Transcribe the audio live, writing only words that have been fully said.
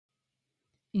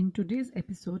In today's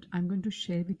episode, I'm going to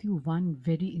share with you one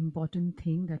very important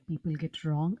thing that people get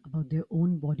wrong about their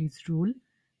own body's role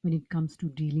when it comes to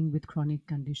dealing with chronic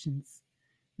conditions.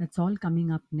 That's all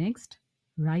coming up next,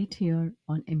 right here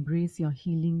on Embrace Your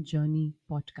Healing Journey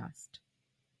podcast.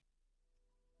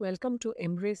 Welcome to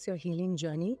Embrace Your Healing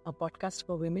Journey, a podcast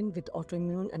for women with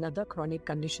autoimmune and other chronic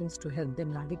conditions to help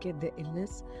them navigate their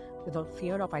illness without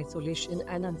fear of isolation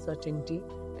and uncertainty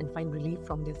and find relief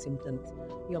from their symptoms.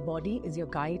 Your body is your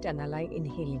guide and ally in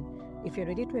healing. If you're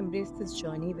ready to embrace this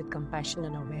journey with compassion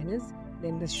and awareness,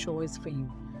 then this show is for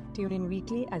you. Tune in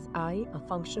weekly as I, a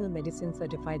functional medicine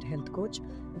certified health coach,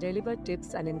 deliver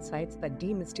tips and insights that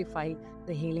demystify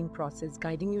the healing process,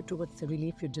 guiding you towards the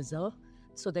relief you deserve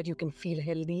so that you can feel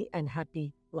healthy and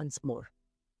happy once more.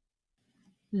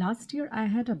 Last year, I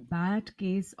had a bad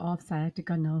case of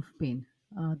sciatica nerve pain.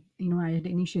 I had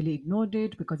initially ignored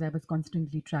it because I was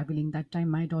constantly traveling. That time,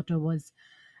 my daughter was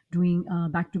doing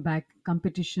back to back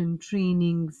competition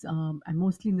trainings, and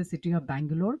mostly in the city of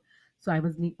Bangalore. So I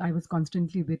was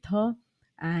constantly with her.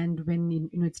 And when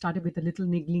it started with a little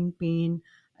niggling pain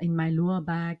in my lower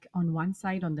back on one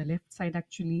side, on the left side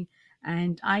actually,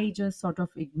 and I just sort of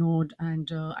ignored.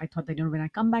 And I thought that when I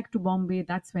come back to Bombay,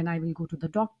 that's when I will go to the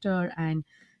doctor and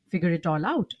figure it all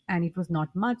out. And it was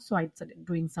not much, so I started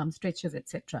doing some stretches,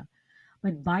 etc.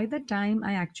 But by the time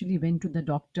I actually went to the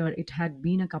doctor, it had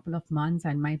been a couple of months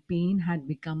and my pain had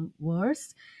become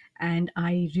worse. And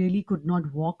I really could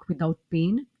not walk without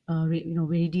pain,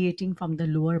 radiating from the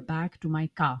lower back to my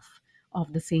calf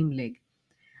of the same leg.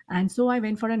 And so I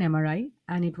went for an MRI,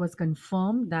 and it was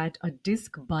confirmed that a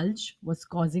disc bulge was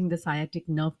causing the sciatic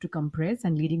nerve to compress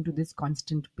and leading to this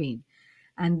constant pain.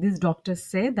 And this doctor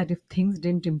said that if things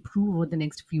didn't improve over the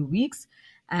next few weeks,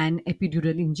 an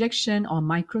epidural injection or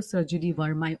microsurgery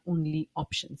were my only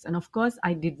options. And of course,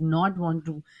 I did not want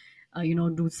to,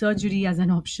 do surgery as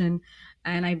an option,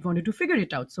 and I wanted to figure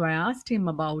it out. So I asked him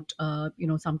about,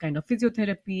 some kind of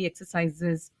physiotherapy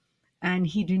exercises, and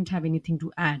he didn't have anything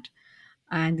to add.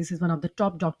 And this is one of the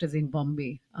top doctors in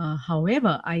Bombay.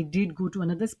 However, I did go to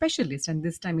another specialist, and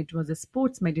this time it was a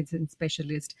sports medicine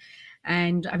specialist.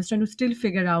 And I was trying to still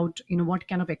figure out, what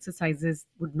kind of exercises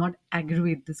would not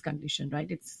aggravate this condition, right?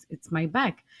 It's my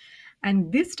back.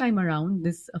 And this time around,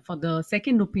 this for the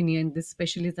second opinion, this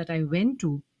specialist that I went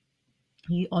to,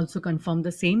 he also confirmed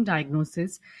the same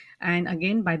diagnosis. And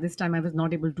again, by this time I was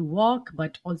not able to walk,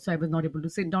 but also I was not able to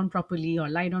sit down properly or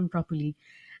lie down properly.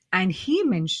 And he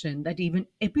mentioned that even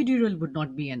epidural would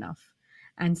not be enough,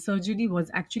 and surgery was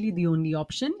actually the only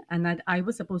option, and that I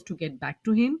was supposed to get back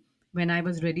to him when I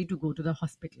was ready to go to the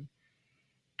hospital.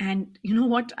 And you know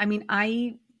what? I mean,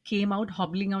 I came out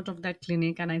hobbling out of that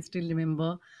clinic, and I still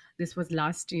remember this was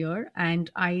last year,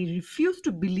 and I refused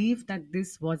to believe that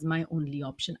this was my only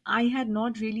option. I had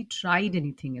not really tried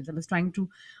anything else. I was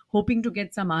hoping to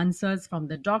get some answers from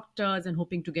the doctors and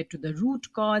hoping to get to the root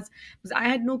cause, because I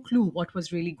had no clue what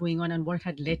was really going on and what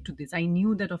had led to this. I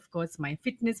knew that, of course, my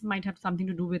fitness might have something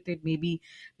to do with it. Maybe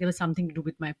there was something to do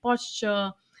with my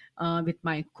posture, with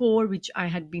my core, which I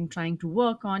had been trying to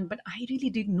work on, but I really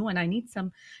didn't know, and I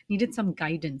needed some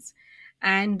guidance.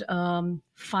 And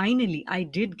finally, I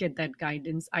did get that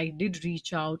guidance. I did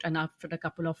reach out, and after a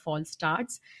couple of false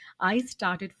starts, I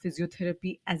started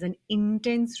physiotherapy as an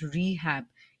intense rehab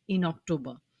in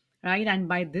October. Right, and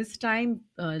by this time,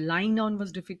 lying down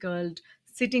was difficult,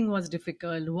 sitting was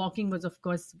difficult, walking was, of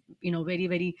course, very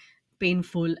very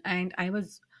painful, and I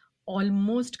was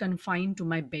almost confined to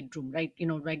my bedroom, right?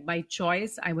 Like by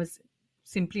choice, I was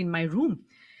simply in my room.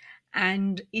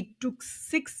 And it took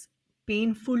 6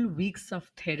 painful weeks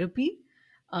of therapy.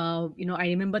 I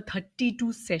remember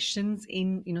 32 sessions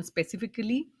in,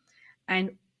 specifically.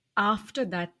 And after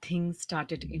that, things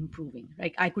started improving.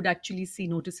 Like I could actually see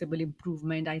noticeable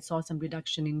improvement. I saw some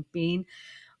reduction in pain.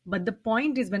 But the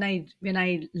point is, when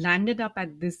I landed up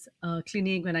at this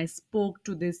clinic, when I spoke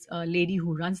to this lady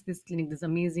who runs this clinic, this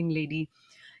amazing lady,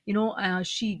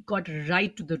 she got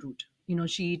right to the root.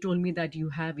 She told me that you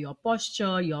have your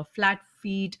posture, your flat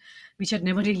feet, which had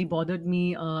never really bothered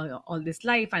me all this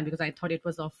life, and because I thought it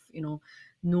was of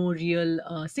no real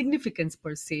significance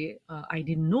per se, I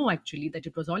didn't know actually that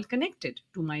it was all connected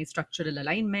to my structural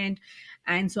alignment.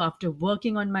 And so after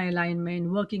working on my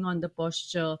alignment, working on the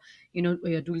posture,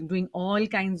 we are doing all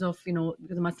kinds of, because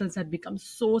the muscles had become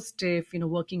so stiff,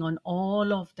 working on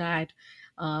all of that,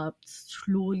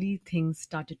 slowly things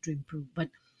started to improve. But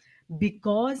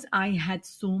because I had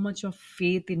so much of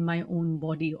faith in my own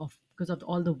body, of because of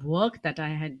all the work that I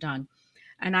had done,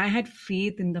 and I had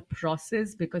faith in the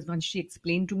process, because once she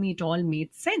explained to me, it all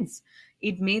made sense.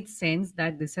 It made sense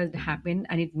that this had happened,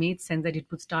 and it made sense that it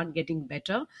would start getting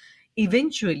better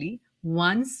Eventually,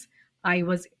 once I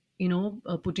was,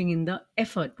 putting in the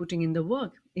effort, putting in the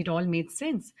work, it all made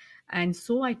sense. And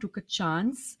so I took a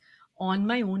chance on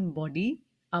my own body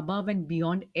above and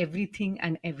beyond everything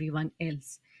and everyone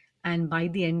else. And by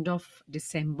the end of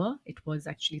December, it was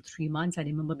actually 3 months, I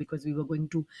remember, because we were going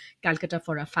to Calcutta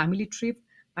for a family trip.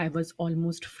 I was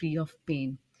almost free of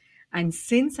pain. And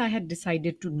since I had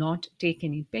decided to not take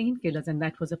any painkillers, and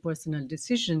that was a personal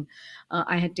decision,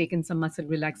 I had taken some muscle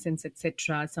relaxants,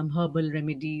 etc., some herbal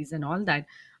remedies, and all that.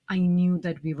 I knew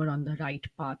that we were on the right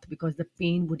path because the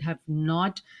pain would have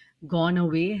not gone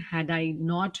away had I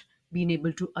not been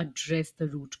able to address the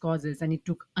root causes. And it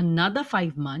took another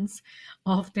 5 months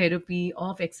of therapy,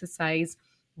 of exercise,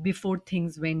 before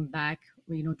things went back,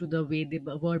 to the way they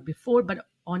were before. But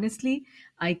honestly,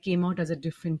 I came out as a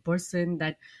different person.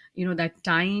 That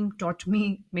time taught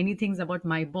me many things about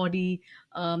my body,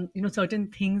 certain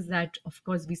things that of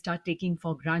course we start taking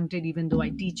for granted, even though I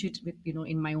teach it with,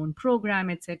 in my own program,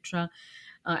 etc.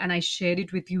 And I share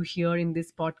it with you here in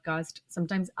this podcast.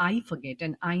 Sometimes I forget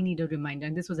and I need a reminder,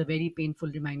 and this was a very painful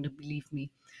reminder, believe me.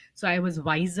 So I was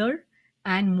wiser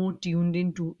and more tuned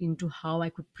into how I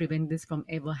could prevent this from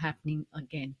ever happening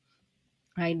again,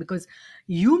 right? Because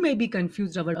you may be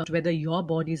confused about whether your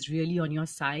body is really on your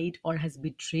side or has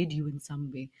betrayed you in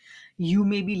some way. You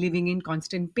may be living in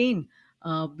constant pain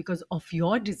because of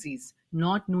your disease,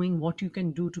 not knowing what you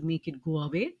can do to make it go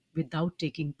away without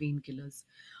taking painkillers.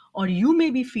 Or you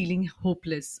may be feeling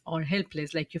hopeless or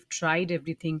helpless, like you've tried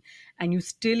everything and you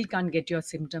still can't get your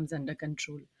symptoms under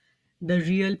control. The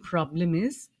real problem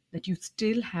is that you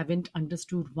still haven't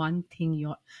understood one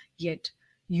thing yet.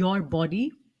 Your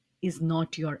body is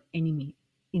not your enemy.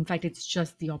 In fact, it's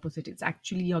just the opposite. It's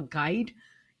actually your guide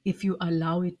if you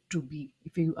allow it to be,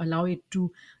 if you allow it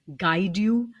to guide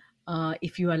you,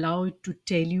 if you allow it to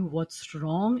tell you what's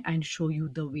wrong and show you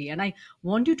the way. And I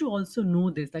want you to also know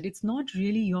this, that it's not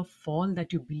really your fault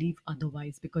that you believe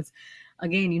otherwise, because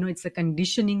again, it's a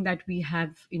conditioning that we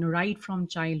have, right from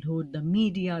childhood, the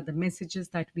media, the messages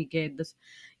that we get, this,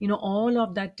 all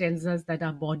of that tells us that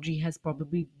our body has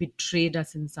probably betrayed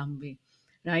us in some way,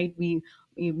 right?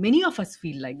 Many of us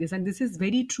feel like this, and this is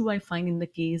very true, I find, in the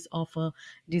case of a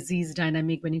disease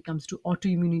dynamic when it comes to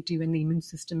autoimmunity, when the immune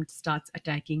system starts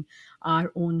attacking our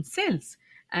own cells,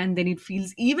 and then it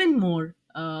feels even more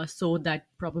so that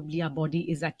probably our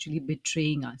body is actually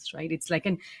betraying us, right? It's like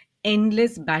an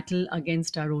endless battle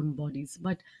against our own bodies.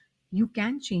 But you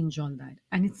can change all that,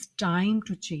 and it's time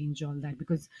to change all that,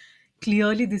 because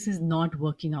clearly this is not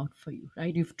working out for you,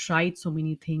 right? You've tried so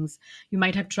many things. You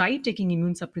might have tried taking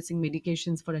immune suppressing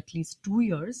medications for at least 2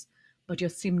 years, but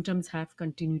your symptoms have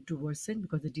continued to worsen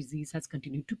because the disease has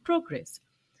continued to progress.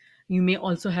 You may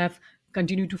also have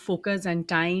continued to focus and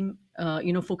time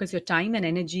focus your time and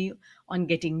energy on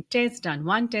getting tests done,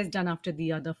 one test done after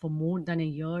the other, for more than a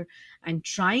year, and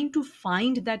trying to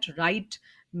find that right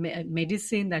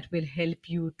medicine that will help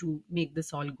you to make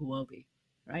this all go away,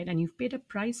 right? And you've paid a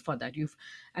price for that. You've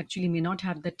actually may not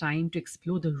have the time to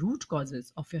explore the root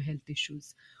causes of your health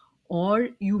issues, or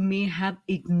you may have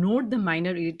ignored the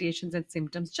minor irritations and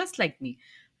symptoms, just like me,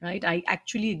 right? I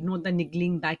actually ignored the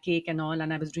niggling backache and all,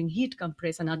 and I was doing heat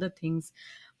compress and other things,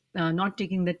 not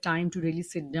taking the time to really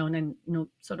sit down and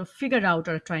sort of figure out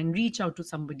or try and reach out to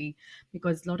somebody,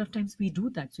 because a lot of times we do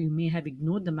that. So you may have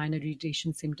ignored the minor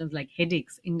irritation symptoms like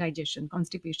headaches, indigestion,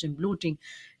 constipation, bloating,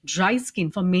 dry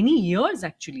skin for many years,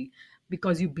 actually,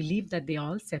 because you believe that they are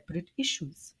all separate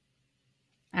issues.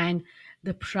 And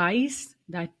the price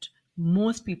that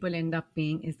most people end up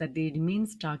paying is that they remain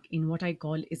stuck in what I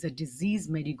call is a disease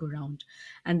merry-go-round.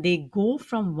 And they go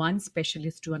from one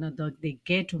specialist to another, they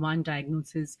get one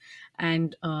diagnosis,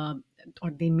 and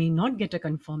or they may not get a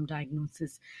confirmed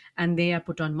diagnosis, and they are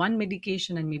put on one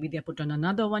medication, and maybe they are put on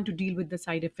another one to deal with the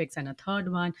side effects, and a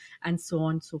third one, and so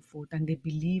on and so forth. And they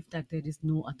believe that there is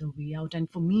no other way out. And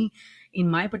for me, in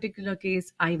my particular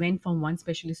case, I went from one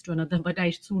specialist to another, but I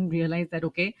soon realized that,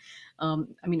 okay,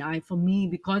 for me,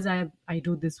 because I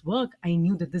do this work, I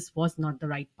knew that this was not the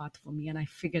right path for me, and I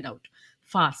figured out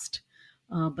fast.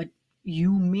 But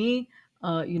you may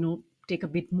take a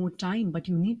bit more time, but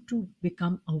you need to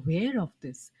become aware of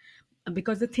this,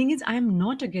 because the thing is, I am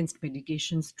not against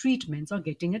medications, treatments, or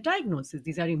getting a diagnosis.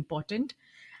 These are important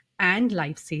and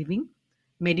life saving.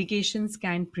 Medications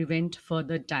can prevent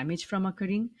further damage from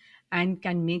occurring and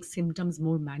can make symptoms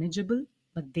more manageable,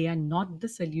 but they are not the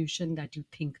solution that you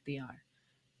think they are,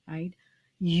 right?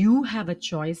 You have a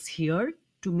choice here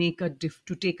to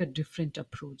to take a different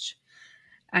approach,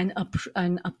 an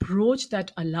approach that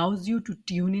allows you to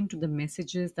tune into the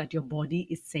messages that your body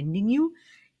is sending you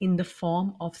in the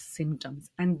form of symptoms.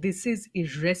 And this is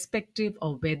irrespective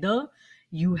of whether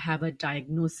you have a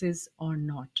diagnosis or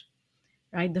not,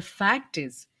 right? The fact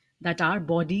is that our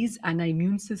bodies and our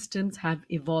immune systems have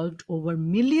evolved over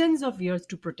millions of years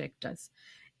to protect us.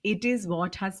 It is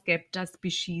what has kept our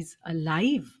species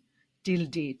alive till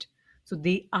date. So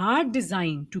they are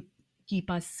designed to keep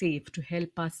us safe, to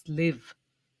help us live,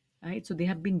 right? So they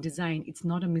have been designed. It's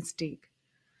not a mistake.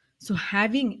 So,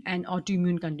 having an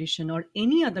autoimmune condition or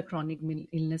any other chronic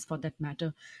illness for that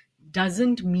matter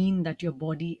doesn't mean that your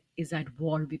body is at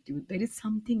war with you. There is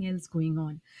something else going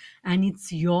on, and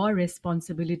it's your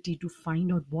responsibility to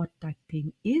find out what that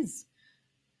thing is,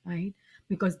 right?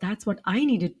 Because that's what I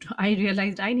needed to, I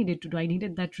realized I needed to do. I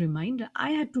needed that reminder.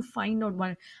 I had to find out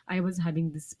why I was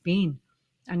having this pain.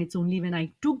 And it's only when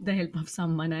I took the help of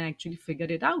someone I actually figured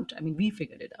it out. I mean, we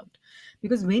figured it out.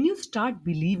 Because when you start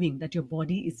believing that your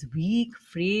body is weak,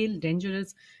 frail,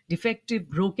 dangerous,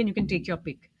 defective, broken, you can take your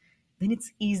pick, then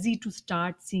it's easy to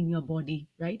start seeing your body,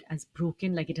 right, as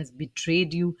broken, like it has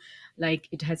betrayed you, like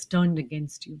it has turned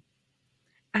against you.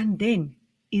 And then,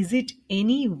 is it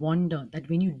any wonder that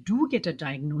when you do get a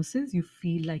diagnosis, you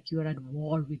feel like you are at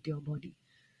war with your body?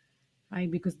 Right?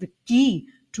 Because the key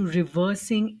to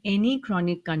reversing any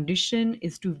chronic condition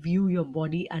is to view your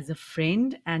body as a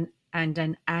friend and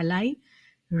an ally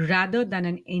rather than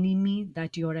an enemy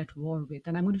that you're at war with.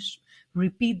 And I'm going to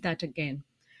repeat that again.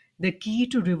 The key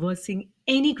to reversing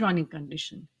any chronic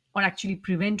condition, or actually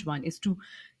prevent one, is to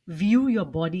view your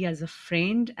body as a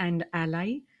friend and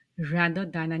ally rather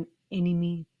than an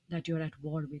enemy that you're at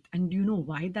war with. And do you know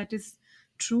why that is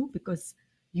true? Because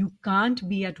you can't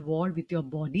be at war with your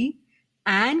body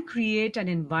and create an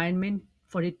environment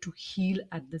for it to heal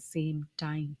at the same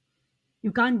time.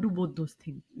 You can't do both those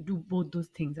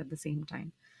things at the same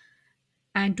time.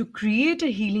 And to create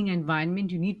a healing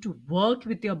environment, you need to work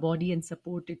with your body and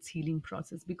support its healing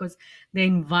process, because the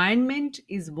environment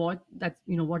is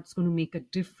what's going to make a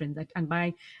difference. And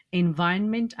by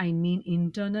environment, I mean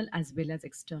internal as well as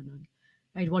external,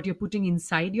 right? What you're putting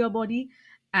inside your body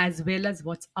as well as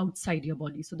what's outside your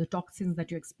body. So the toxins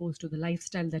that you're exposed to, the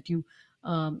lifestyle that you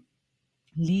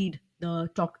lead, the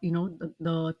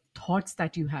thoughts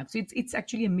that you have. So it's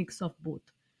actually a mix of both.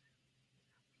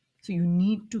 So you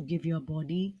need to give your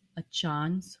body a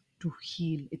chance to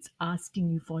heal. It's asking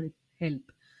you for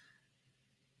help.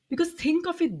 Because think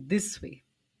of it this way: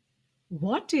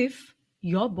 what if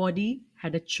your body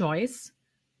had a choice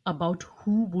about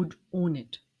who would own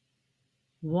it?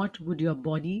 What would your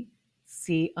body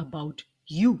say about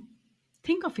you?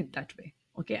 Think of it that way.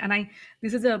 Okay. And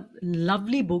this is a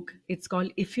lovely book. It's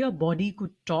called If Your Body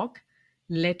Could Talk: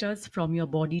 Letters from Your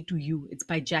Body to You. It's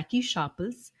by Jackie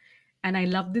Sharples. And I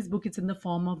love this book. It's in the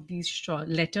form of these short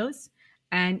letters,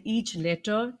 and each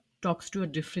letter talks to a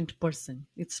different person.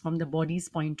 It's from the body's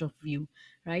point of view,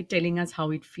 right? Telling us how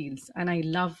it feels. And I'm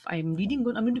going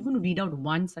to read out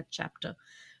one such chapter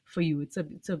for you. It's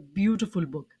a beautiful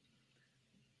book.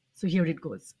 So here it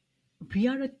goes. We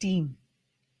are a team.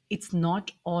 It's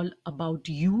not all about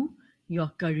you,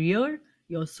 your career,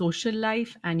 your social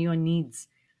life, and your needs.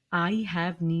 I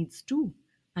have needs too.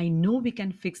 I know we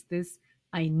can fix this.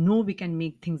 I know we can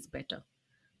make things better.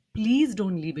 Please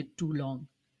don't leave it too long.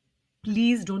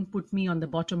 Please don't put me on the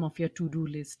bottom of your to do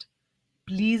list.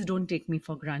 Please don't take me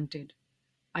for granted.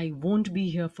 I won't be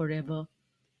here forever.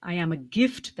 I am a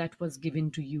gift that was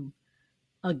given to you,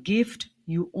 a gift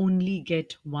you only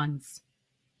get once.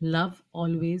 Love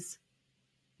always,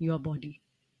 your body.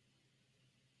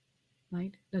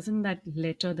 Right? Doesn't that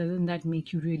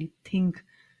make you really think,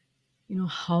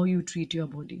 how you treat your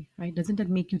body, right? Doesn't that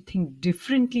make you think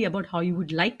differently about how you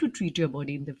would like to treat your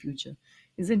body in the future?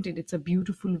 Isn't it? It's a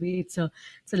beautiful way. It's a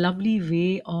lovely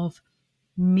way of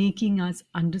making us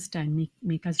understand,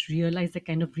 make us realize the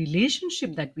kind of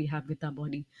relationship that we have with our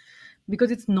body. Because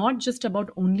it's not just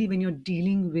about only when you're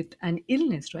dealing with an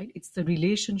illness, right? It's the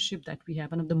relationship that we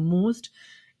have. One of the most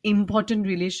important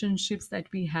relationships that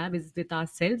we have is with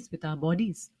ourselves, with our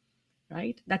bodies,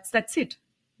 right? That's it.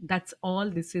 That's all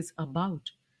this is about.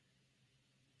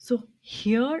 So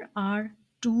here are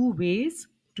two ways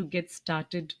to get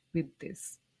started with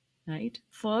this, right?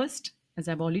 First, as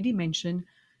I've already mentioned,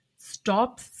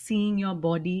 stop seeing your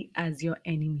body as your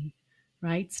enemy,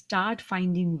 right? Start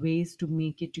finding ways to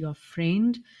make it your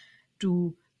friend,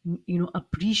 to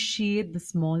appreciate the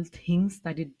small things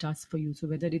that it does for you. So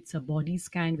whether it's a body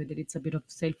scan, whether it's a bit of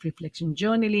self-reflection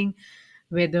journaling,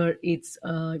 whether it's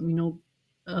uh,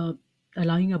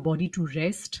 allowing your body to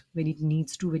rest when it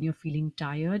needs to, when you're feeling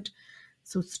tired.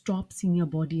 So stop seeing your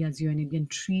body as your enemy and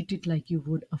treat it like you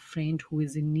would a friend who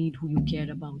is in need, who you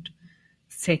care about.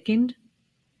 Second,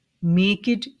 Make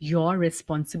it your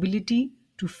responsibility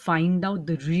to find out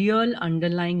the real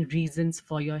underlying reasons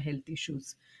for your health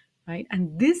issues, right?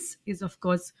 And this is, of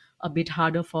course, a bit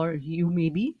harder for you,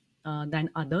 maybe, than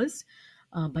others,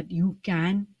 but you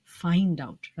can find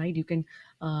out, right? You can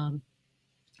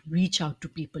reach out to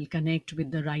people, connect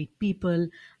with the right people.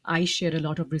 I share a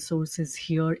lot of resources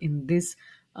here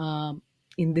um,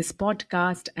 in this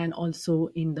podcast, and also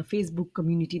in the Facebook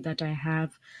community that I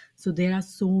have. So there are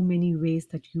so many ways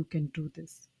that you can do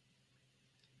this,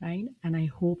 right? And I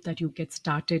hope that you get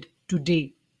started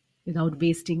today without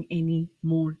wasting any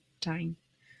more time.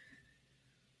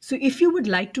 So, if you would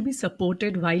like to be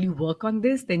supported while you work on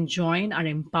this, then join our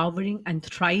empowering and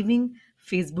thriving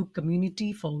Facebook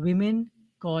community for women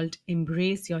called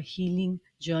Embrace Your Healing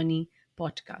Journey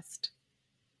podcast.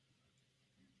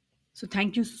 So,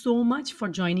 thank you so much for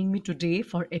joining me today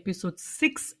for episode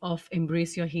 6 of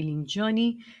Embrace Your Healing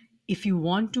Journey. If you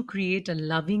want to create a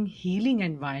loving, healing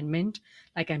environment,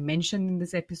 like I mentioned in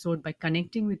this episode, by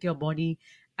connecting with your body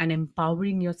and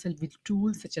empowering yourself with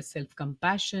tools such as self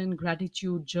compassion,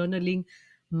 gratitude, journaling,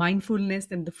 mindfulness,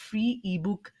 then the free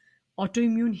ebook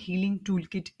Autoimmune Healing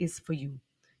Toolkit is for you.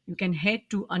 You can head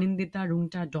to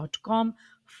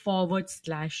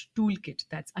anindita.com/toolkit.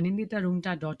 That's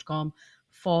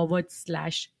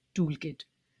anindita.com/toolkit.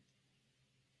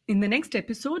 In the next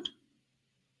episode,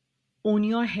 Own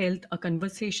Your Health, a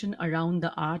conversation around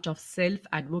the art of self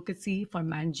advocacy for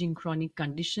managing chronic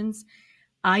conditions.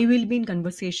 I will be in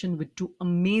conversation with two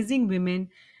amazing women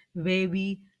where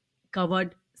we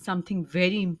covered something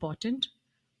very important: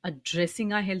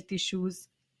 addressing our health issues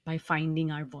by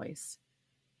finding our voice.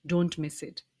 Don't miss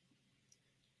it.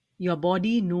 Your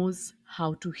body knows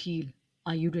how to heal.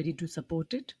 Are you ready to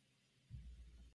support it?